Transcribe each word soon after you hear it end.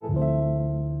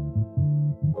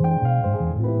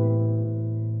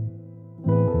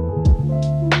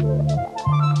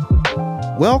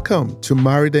Welcome to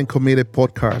Married and Committed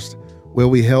podcast, where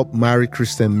we help married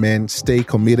Christian men stay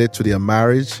committed to their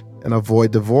marriage and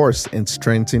avoid divorce and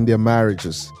strengthen their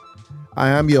marriages. I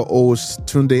am your host,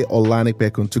 Tunde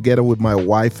Olanipekun, together with my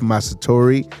wife,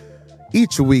 Masatori.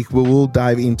 Each week, we will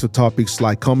dive into topics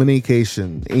like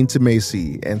communication,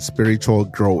 intimacy, and spiritual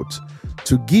growth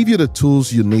to give you the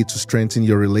tools you need to strengthen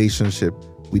your relationship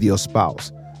with your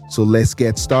spouse. So let's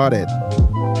get started.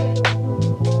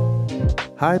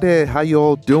 Hi there, how you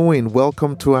all doing?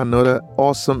 Welcome to another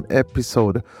awesome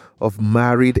episode of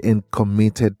Married and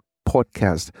Committed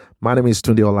podcast. My name is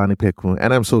Tunde Olanipekun,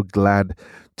 and I'm so glad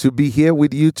to be here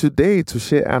with you today to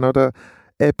share another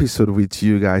episode with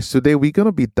you guys. Today, we're going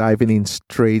to be diving in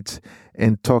straight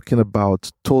and talking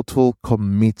about total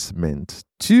commitment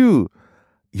to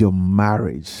your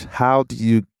marriage. How do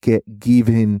you give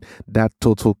in that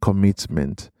total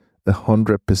commitment,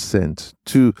 100%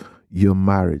 to your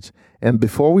marriage? And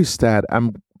before we start, I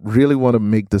really want to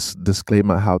make this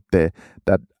disclaimer out there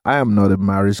that I am not a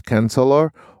marriage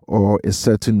counselor or a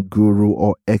certain guru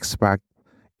or expert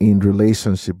in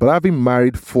relationship, but I've been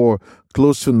married for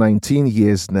close to 19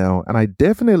 years now, and I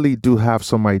definitely do have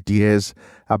some ideas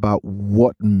about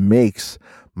what makes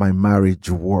my marriage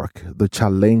work, the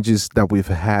challenges that we've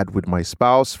had with my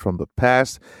spouse from the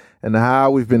past, and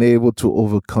how we've been able to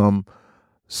overcome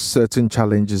certain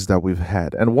challenges that we've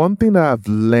had. And one thing that I've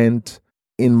learned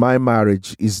in my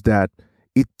marriage is that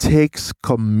it takes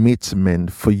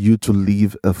commitment for you to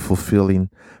live a fulfilling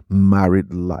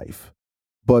married life.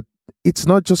 But it's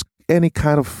not just any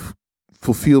kind of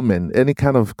fulfillment, any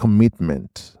kind of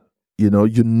commitment. You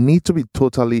need to be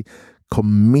totally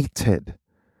committed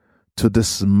to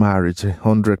this marriage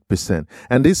 100%.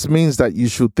 And this means that you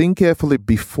should think carefully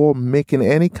before making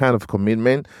any kind of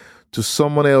commitment to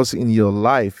someone else in your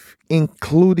life,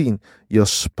 including your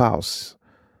spouse,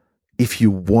 if you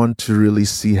want to really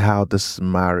see how this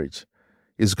marriage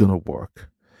is going to work.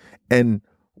 And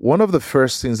one of the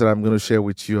first things that I'm going to share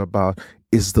with you about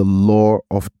is the law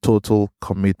of total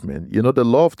commitment. The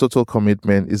law of total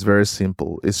commitment is very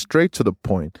simple. It's straight to the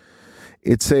point.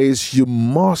 It says you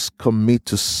must commit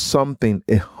to something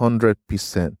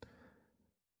 100%,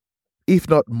 if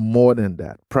not more than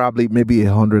that, probably maybe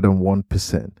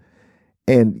 101%.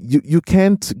 And you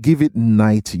can't give it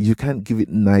 90, you can't give it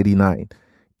 99.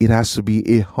 It has to be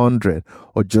 100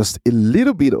 or just a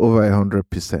little bit over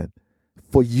 100%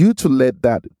 for you to let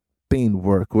that thing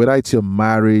work. Whether it's your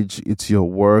marriage, it's your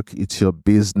work, it's your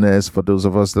business. For those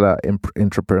of us that are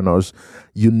entrepreneurs,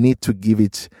 you need to give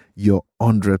it your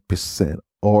 100%.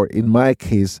 Or in my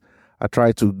case, I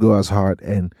try to go as hard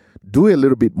and do a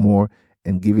little bit more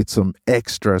and give it some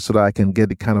extra so that I can get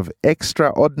the kind of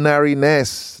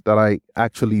extraordinariness that I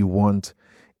actually want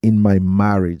in my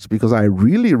marriage, because I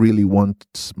really, really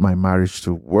want my marriage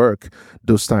to work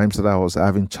those times that I was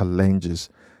having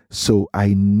challenges. So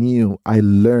I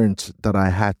learned that I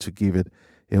had to give it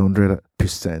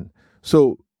 100%.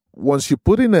 So once you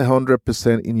put in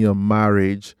 100% in your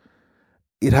marriage,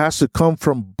 it has to come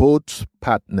from both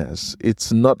partners.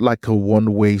 It's not like a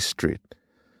one-way street.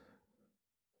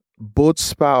 Both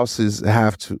spouses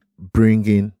have to bring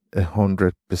in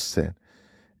 100%.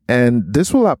 And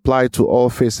this will apply to all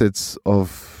facets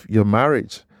of your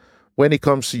marriage. When it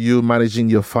comes to you managing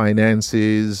your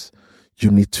finances, you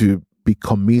need to be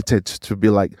committed to be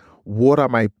like, what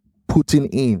am I putting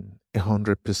in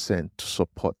 100% to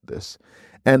support this?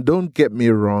 And don't get me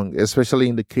wrong, especially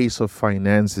in the case of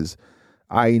finances,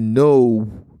 I know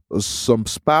some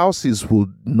spouses will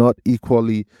not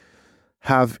equally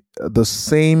have the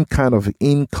same kind of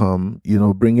income,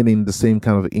 bringing in the same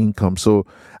kind of income. So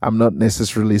I'm not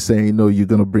necessarily saying, no, you're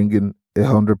going to bring in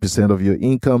 100% of your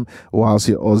income whilst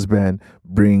your husband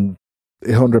bring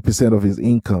 100% of his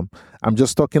income. I'm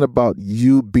just talking about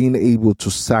you being able to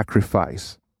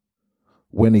sacrifice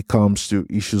when it comes to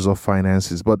issues of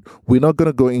finances. But we're not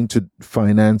going to go into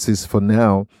finances for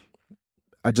now.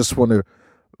 I just want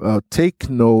to take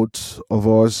note of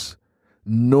us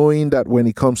knowing that when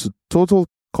it comes to total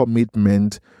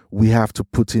commitment, we have to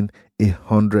put in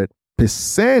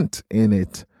 100% in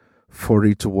it for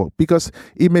it to work. Because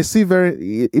it may seem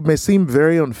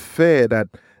very unfair that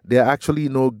there are actually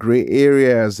no gray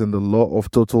areas in the law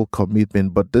of total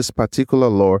commitment, but this particular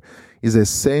law is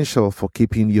essential for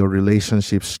keeping your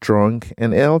relationship strong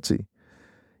and healthy.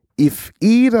 If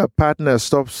either partner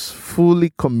stops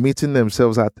fully committing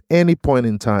themselves at any point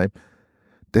in time,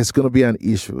 there's going to be an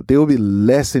issue. They will be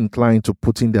less inclined to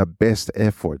put in their best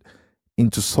effort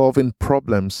into solving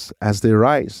problems as they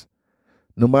rise.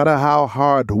 No matter how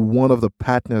hard one of the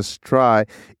partners try,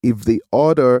 if the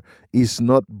other is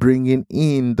not bringing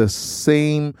in the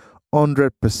same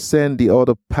 100% the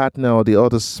other partner or the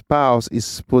other spouse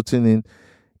is putting in,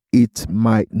 it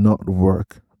might not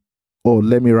work. Or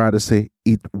let me rather say,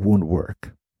 it won't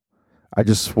work. I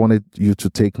just wanted you to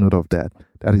take note of that.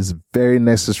 That is very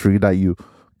necessary that you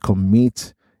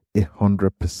commit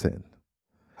 100%.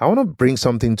 I want to bring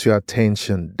something to your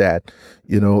attention that,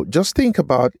 just think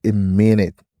about a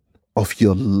minute of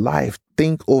your life.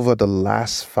 Think over the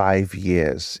last 5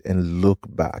 years and look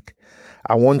back.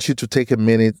 I want you to take a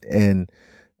minute and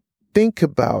think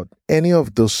about any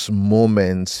of those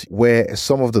moments where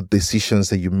some of the decisions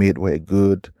that you made were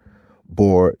good,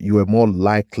 but you were more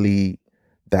likely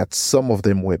that some of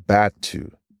them were bad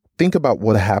too. Think about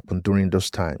what happened during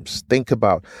those times. Think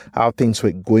about how things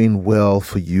were going well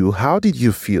for you. How did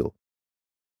you feel?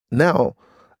 Now,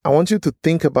 I want you to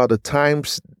think about the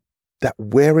times that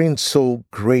weren't so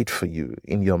great for you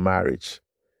in your marriage.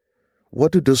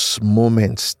 What do those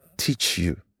moments teach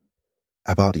you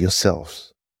about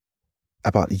yourselves,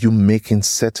 about you making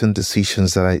certain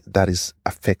decisions that is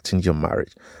affecting your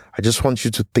marriage? I just want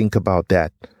you to think about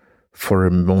that for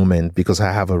a moment, because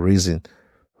I have a reason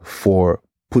for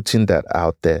putting that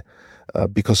out there.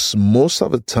 Because most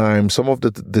of the time, some of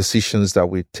the decisions that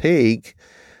we take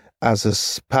as a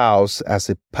spouse, as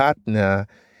a partner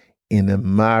in a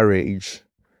marriage,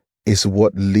 is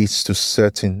what leads to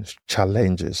certain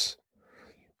challenges.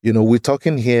 We're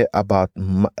talking here about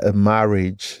a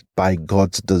marriage by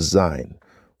God's design.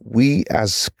 We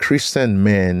as Christian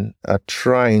men are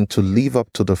trying to live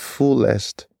up to the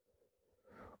fullest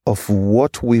of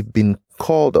what we've been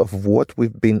called, of what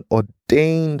we've been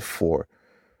ordained for,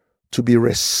 to be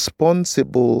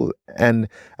responsible and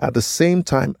at the same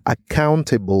time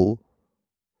accountable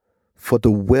for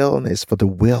the wellness, for the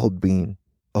well-being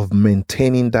of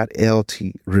maintaining that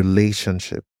healthy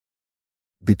relationship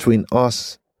between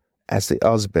us as the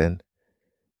husband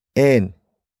and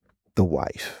the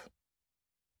wife.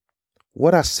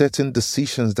 What are certain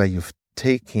decisions that you've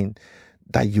taken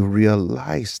that you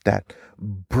realize that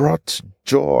brought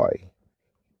joy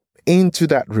into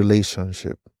that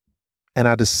relationship? And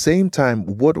at the same time,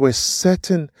 what were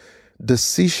certain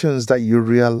decisions that you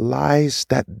realized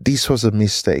that this was a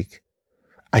mistake?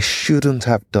 I shouldn't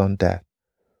have done that.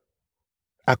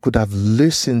 I could have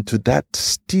listened to that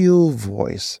still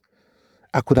voice.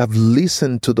 I could have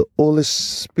listened to the Holy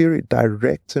Spirit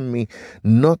directing me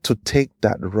not to take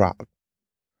that route.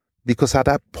 Because at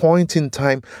that point in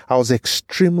time, I was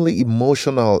extremely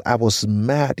emotional. I was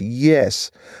mad.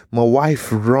 Yes, my wife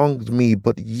wronged me.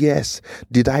 But yes,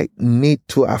 did I need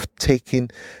to have taken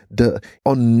the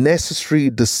unnecessary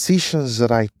decisions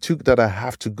that I took, that I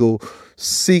have to go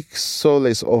seek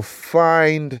solace or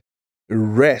find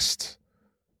rest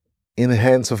in the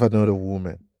hands of another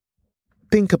woman?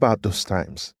 Think about those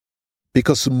times.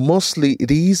 Because mostly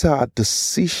these are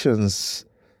decisions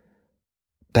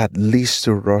that leads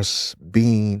to us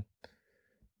being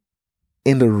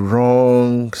in the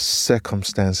wrong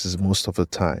circumstances most of the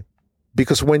time.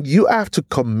 Because when you have to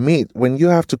commit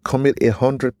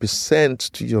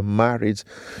 100% to your marriage,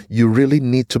 you really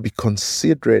need to be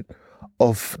considerate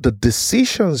of the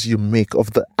decisions you make,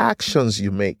 of the actions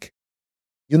you make.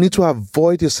 You need to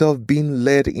avoid yourself being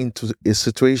led into a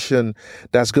situation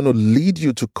that's going to lead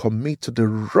you to commit to the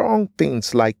wrong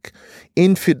things like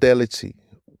infidelity,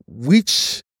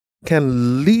 which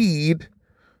can lead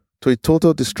to a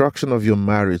total destruction of your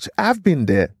marriage. I've been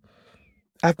there.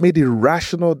 I've made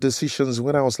irrational decisions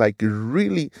when I was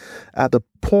really at the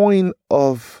point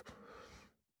of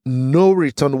no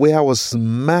return, where I was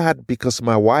mad because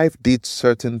my wife did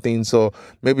certain things, or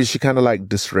maybe she kind of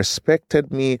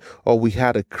disrespected me, or we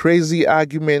had a crazy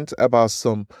argument about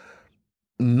some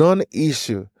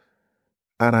non-issue,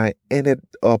 and I ended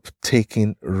up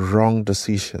taking wrong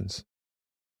decisions,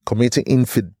 committing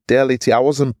infidelity. I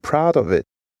wasn't proud of it.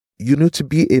 You need to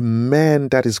be a man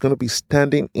that is going to be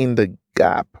standing in the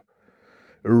gap,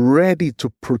 ready to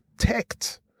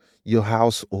protect your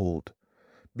household.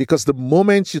 Because the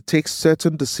moment you take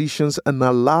certain decisions and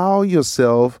allow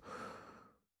yourself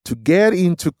to get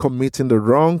into committing the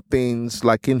wrong things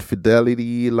like infidelity,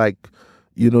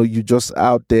 you just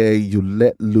out there, you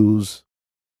let loose,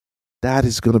 that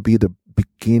is going to be the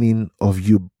beginning of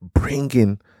you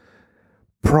bringing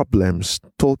problems,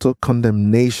 total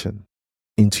condemnation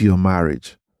into your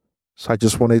marriage. So I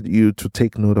just wanted you to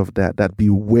take note of that be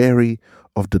wary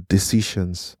of the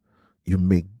decisions you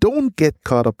make. Don't get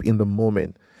caught up in the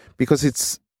moment, because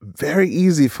it's very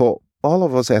easy for all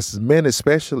of us as men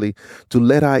especially to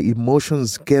let our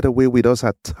emotions get away with us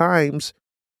at times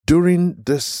during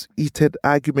this heated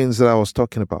arguments that I was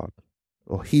talking about,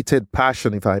 or heated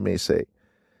passion, if I may say.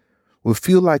 We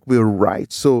feel like we're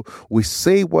right. So we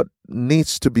say what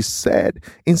needs to be said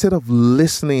instead of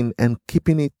listening and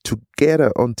keeping it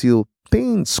together until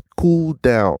things cool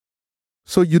down.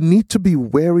 So you need to be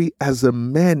wary as a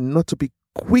man, not to be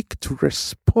quick to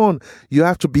respond. You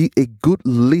have to be a good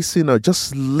listener.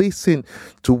 Just listen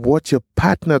to what your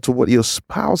partner, to what your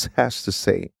spouse has to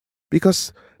say.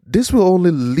 Because this will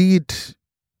only lead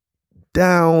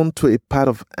down to a part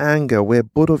of anger where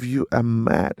both of you are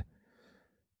mad.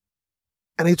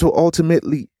 And it will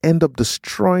ultimately end up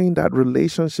destroying that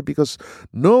relationship, because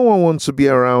no one wants to be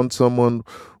around someone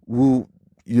who,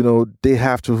 they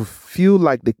have to feel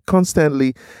like they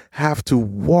constantly have to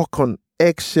walk on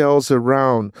eggshells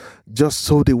around just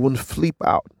so they won't flip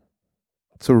out.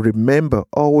 So remember,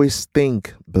 always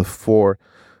think before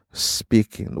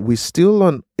speaking. We're still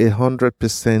on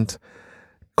 100%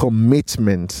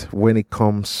 commitment when it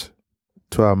comes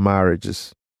to our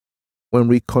marriages. When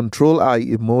we control our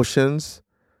emotions,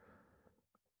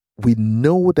 we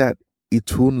know that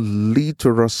it won't lead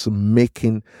to us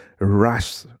making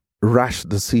rash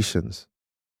decisions.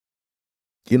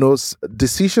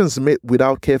 Decisions made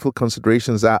without careful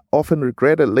considerations are often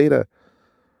regretted later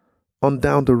on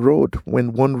down the road,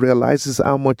 when one realizes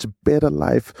how much better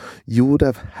life you would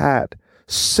have had.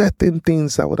 Certain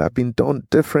things that would have been done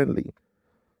differently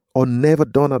or never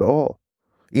done at all.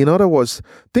 In other words,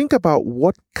 think about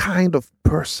what kind of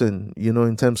person,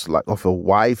 in terms of a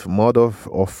wife, mother,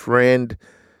 or friend,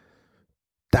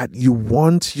 that you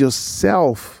want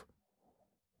yourself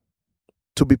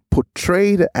to be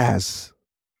portrayed as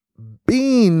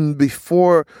being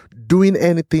before doing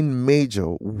anything major,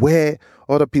 where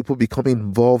other people become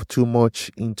involved too much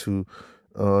into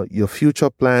your future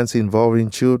plans involving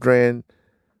children,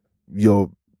 your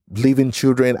living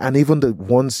children, and even the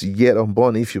ones yet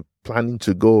unborn. If you're planning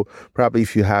to go, probably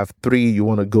if you have 3, you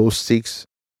want to go 6.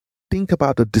 Think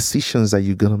about the decisions that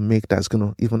you're going to make that's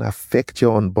going to even affect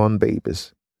your unborn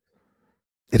babies.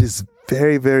 It is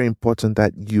very, very important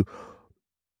that you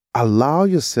allow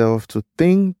yourself to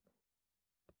think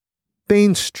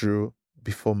things through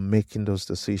before making those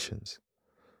decisions.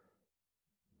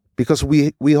 Because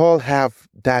we all have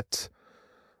that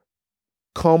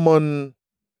common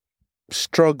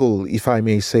struggle, if I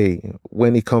may say,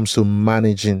 when it comes to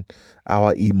managing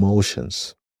our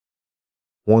emotions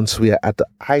once we are at the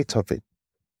height of it.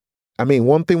 I mean,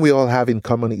 one thing we all have in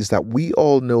common is that we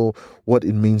all know what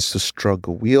it means to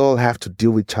struggle. We all have to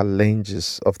deal with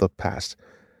challenges of the past.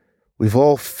 We've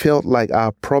all felt like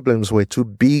our problems were too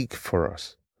big for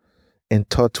us and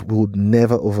thought we would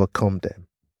never overcome them.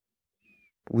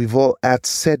 We've all had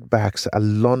setbacks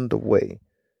along the way,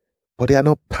 but they are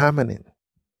not permanent.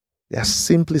 They are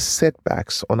simply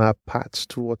setbacks on our paths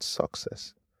towards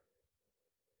success.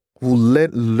 We'll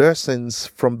learn lessons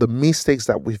from the mistakes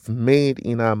that we've made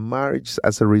in our marriage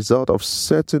as a result of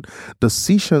certain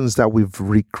decisions that we've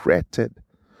regretted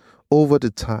over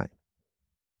the time.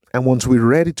 And once we're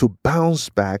ready to bounce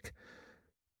back,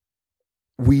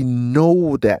 we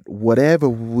know that whatever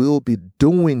we'll be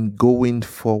doing going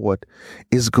forward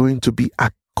is going to be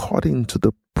according to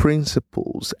the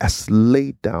principles as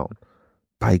laid down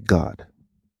by God.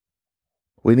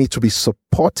 We need to be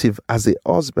supportive as a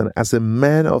husband, as a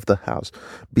man of the house.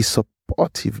 Be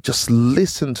supportive. Just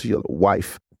listen to your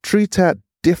wife. Treat her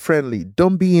differently.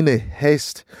 Don't be in a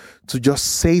haste to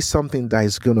just say something that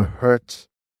is going to hurt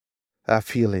her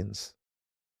feelings.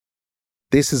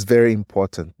 This is very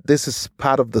important. This is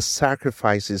part of the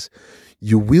sacrifices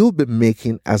you will be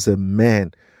making as a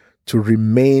man to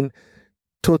remain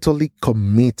totally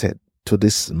committed to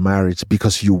this marriage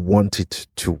because you want it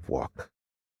to work.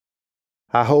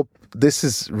 I hope this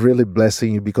is really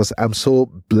blessing you, because I'm so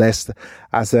blessed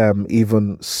as I'm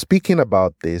even speaking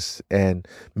about this and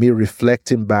me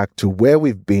reflecting back to where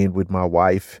we've been with my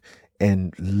wife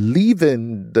and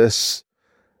living this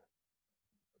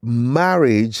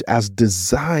marriage as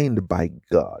designed by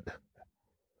God.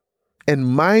 And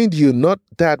mind you, not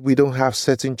that we don't have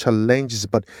certain challenges,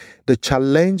 but the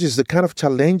kind of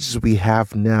challenges we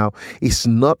have now is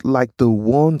not like the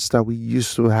ones that we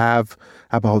used to have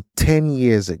about 10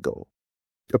 years ago.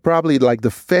 Probably like the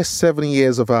first 7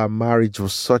 years of our marriage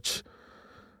was such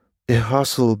a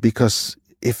hustle because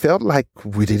it felt like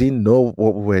we didn't know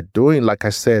what we were doing. Like I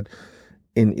said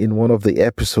in one of the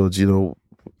episodes,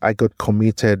 I got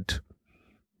committed.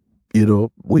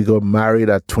 We got married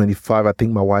at 25. I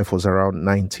think my wife was around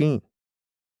 19.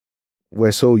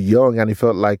 We're so young, and it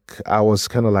felt like I was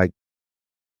kind of like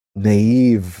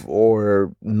naive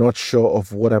or not sure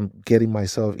of what I'm getting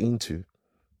myself into.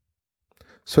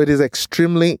 So it is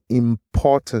extremely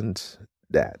important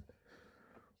that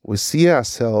we see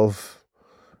ourselves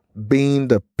being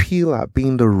the pillar,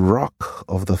 being the rock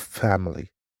of the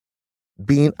family,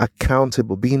 being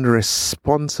accountable, being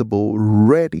responsible,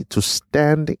 ready to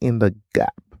stand in the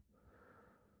gap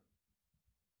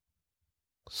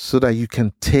so that you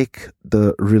can take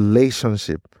the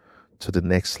relationship to the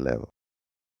next level.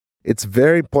 It's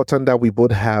very important that we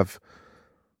both have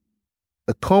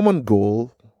a common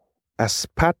goal as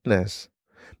partners,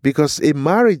 because a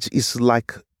marriage is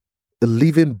like a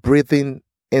living, breathing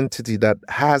entity that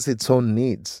has its own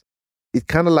needs. It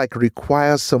kind of like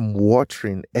requires some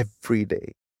watering every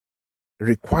day. It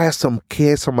requires some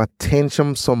care, some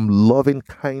attention, some loving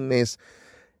kindness.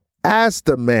 As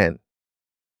the man,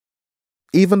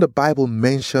 even the Bible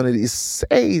mentioned it, it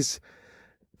says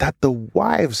that the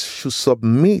wives should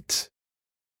submit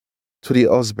to the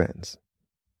husbands.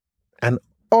 And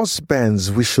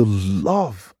husbands, we should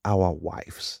love our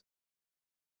wives.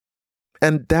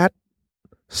 And that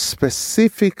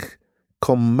specific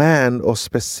command or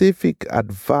specific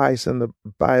advice in the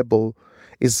Bible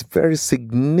is very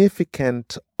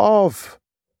significant of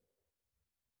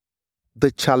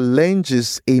the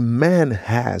challenges a man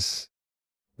has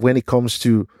when it comes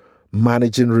to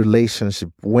managing relationship,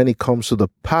 when it comes to the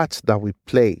part that we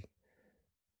play,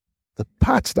 the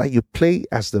part that you play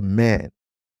as the man.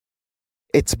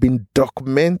 It's been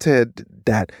documented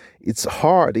that it's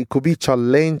hard, it could be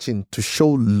challenging to show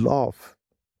love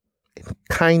and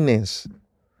kindness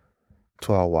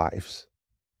to our wives.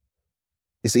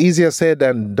 It's easier said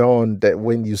than done that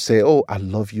when you say, oh, I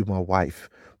love you, my wife,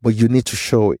 but you need to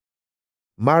show it.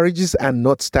 Marriages are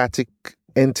not static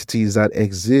entities that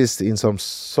exist in some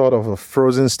sort of a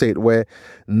frozen state where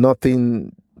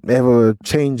nothing ever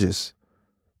changes.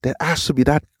 There has to be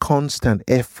that constant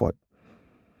effort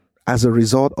as a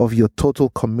result of your total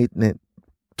commitment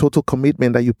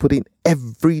that you put in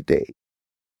every day,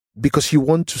 because you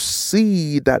want to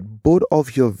see that both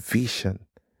of your vision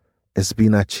is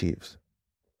being achieved.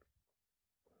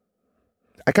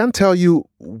 I can't tell you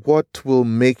what will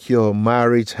make your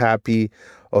marriage happy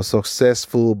or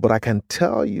successful, but I can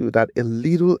tell you that a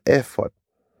little effort,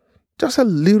 just a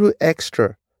little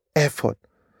extra effort,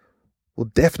 will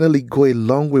definitely go a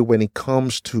long way when it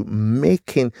comes to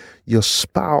making your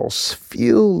spouse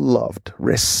feel loved,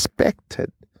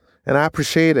 respected, and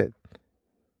appreciated.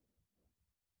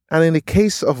 And in the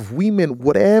case of women,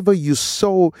 whatever you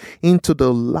sow into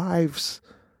the lives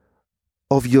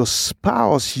of your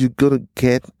spouse, you're going to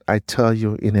get, I tell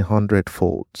you, in 100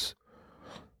 folds.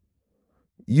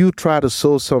 You try to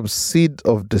sow some seed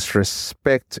of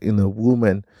disrespect in a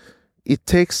woman, it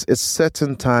takes a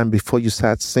certain time before you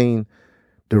start seeing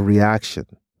the reaction.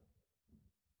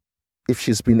 If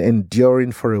she's been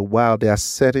enduring for a while,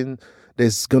 there's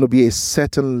going to be a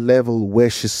certain level where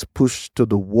she's pushed to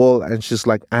the wall and she's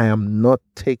like, I am not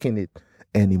taking it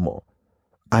anymore.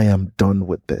 I am done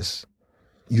with this.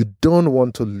 You don't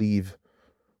want to live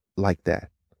like that.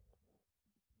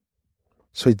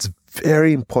 So it's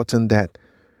very important that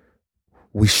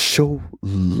we show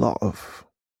love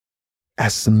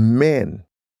as men,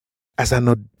 as an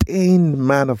ordained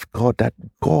man of God that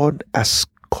God has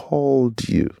called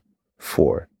you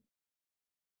for.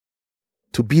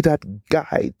 To be that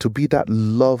guide, to be that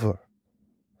lover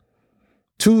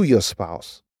to your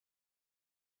spouse.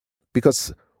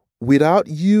 Because without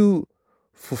you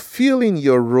fulfilling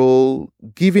your role,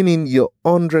 giving in your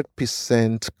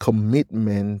 100%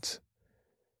 commitment,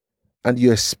 and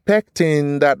you're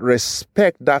expecting that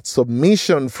respect, that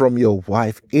submission from your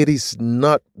wife, it is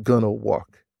not going to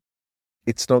work.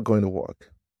 It's not going to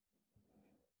work.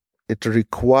 It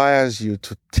requires you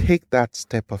to take that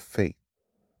step of faith,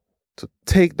 to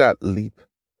take that leap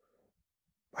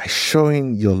by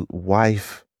showing your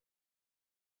wife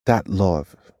that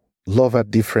love her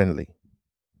differently.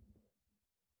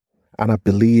 And I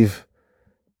believe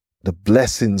the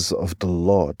blessings of the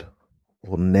Lord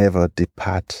will never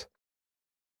depart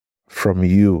from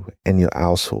you and your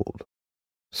household.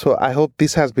 So I hope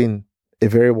this has been a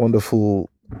very wonderful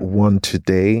one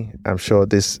today. I'm sure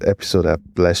this episode has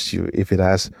blessed you. If it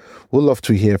has, we'd love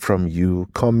to hear from you.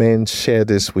 Comment, share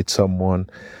this with someone.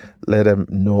 Let them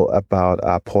know about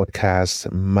our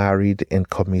podcast, Married and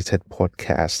Committed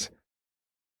Podcast.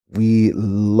 We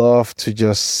love to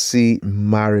just see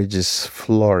marriages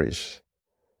flourish.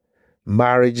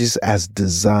 Marriages as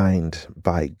designed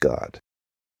by God.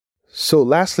 So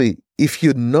lastly, if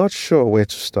you're not sure where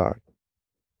to start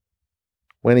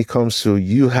when it comes to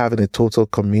you having a total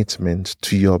commitment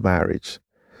to your marriage,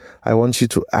 I want you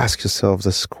to ask yourself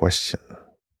this question.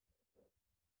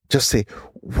 Just say,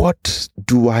 what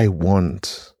do I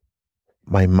want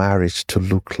my marriage to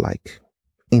look like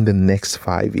in the next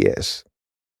 5 years?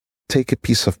 Take a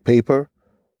piece of paper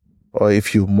Or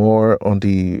if you're more on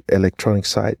the electronic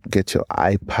side, get your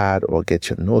iPad or get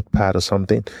your notepad or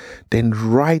something. Then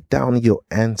write down your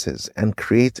answers and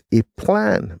create a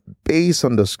plan based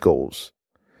on those goals.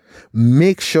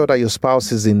 Make sure that your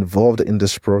spouse is involved in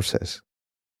this process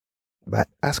by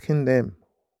asking them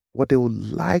what they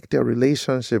would like their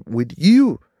relationship with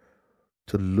you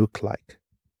to look like.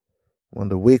 When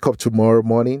they wake up tomorrow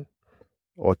morning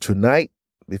or tonight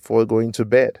before going to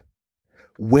bed,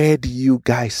 where do you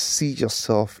guys see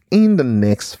yourself in the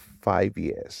next 5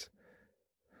 years?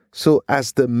 So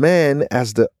as the man,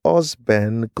 as the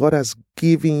husband, God has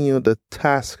given you the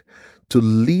task to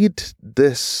lead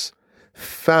this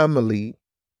family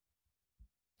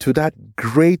to that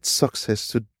great success,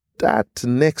 to that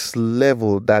next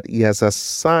level that He has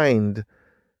assigned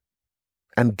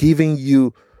and giving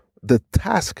you the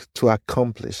task to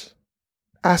accomplish.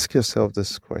 Ask yourself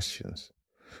these questions.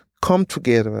 Come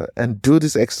together and do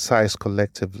this exercise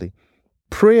collectively.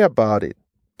 Pray about it.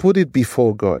 Put it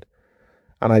before God.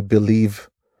 And I believe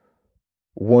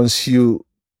once you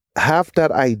have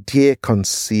that idea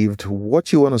conceived,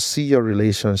 what you want to see your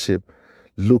relationship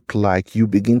look like, you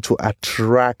begin to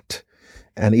attract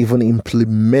and even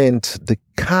implement the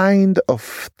kind of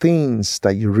things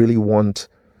that you really want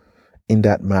in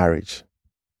that marriage.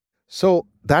 So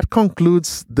that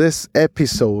concludes this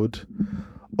episode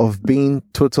of being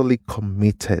totally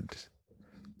committed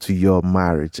to your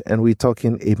marriage. And we're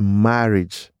talking a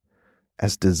marriage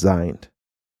as designed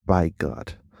by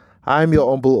God. I'm your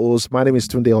humble host. My name is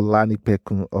Tunde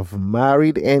Olanipekun of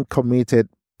Married and Committed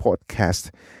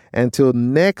Podcast. Until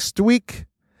next week,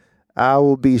 I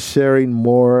will be sharing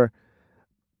more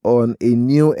on a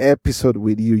new episode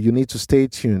with you. You need to stay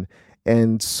tuned.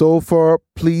 And so far,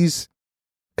 please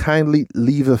kindly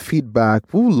leave a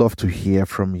feedback. We would love to hear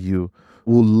from you.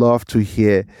 We would love to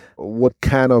hear what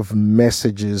kind of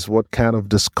messages, what kind of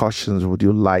discussions would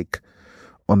you like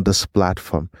on this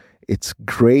platform. It's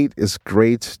great. It's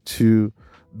great to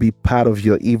be part of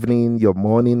your evening, your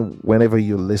morning, whenever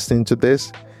you're listening to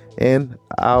this. And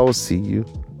I'll see you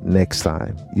next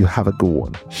time. You have a good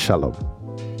one. Shalom.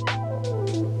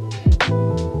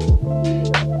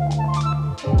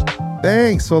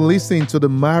 Thanks for listening to the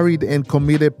Married and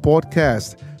Committed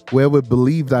Podcast, where we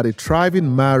believe that a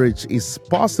thriving marriage is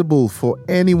possible for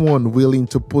anyone willing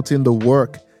to put in the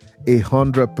work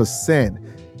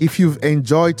 100%. If you've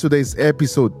enjoyed today's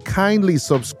episode, kindly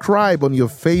subscribe on your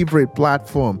favorite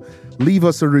platform, leave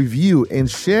us a review, and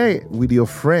share it with your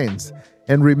friends.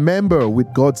 And remember,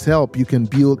 with God's help, you can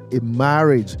build a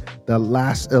marriage that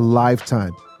lasts a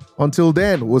lifetime. Until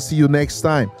then, we'll see you next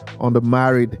time on the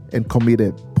Married and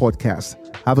Committed Podcast.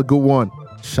 Have a good one.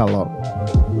 Shalom.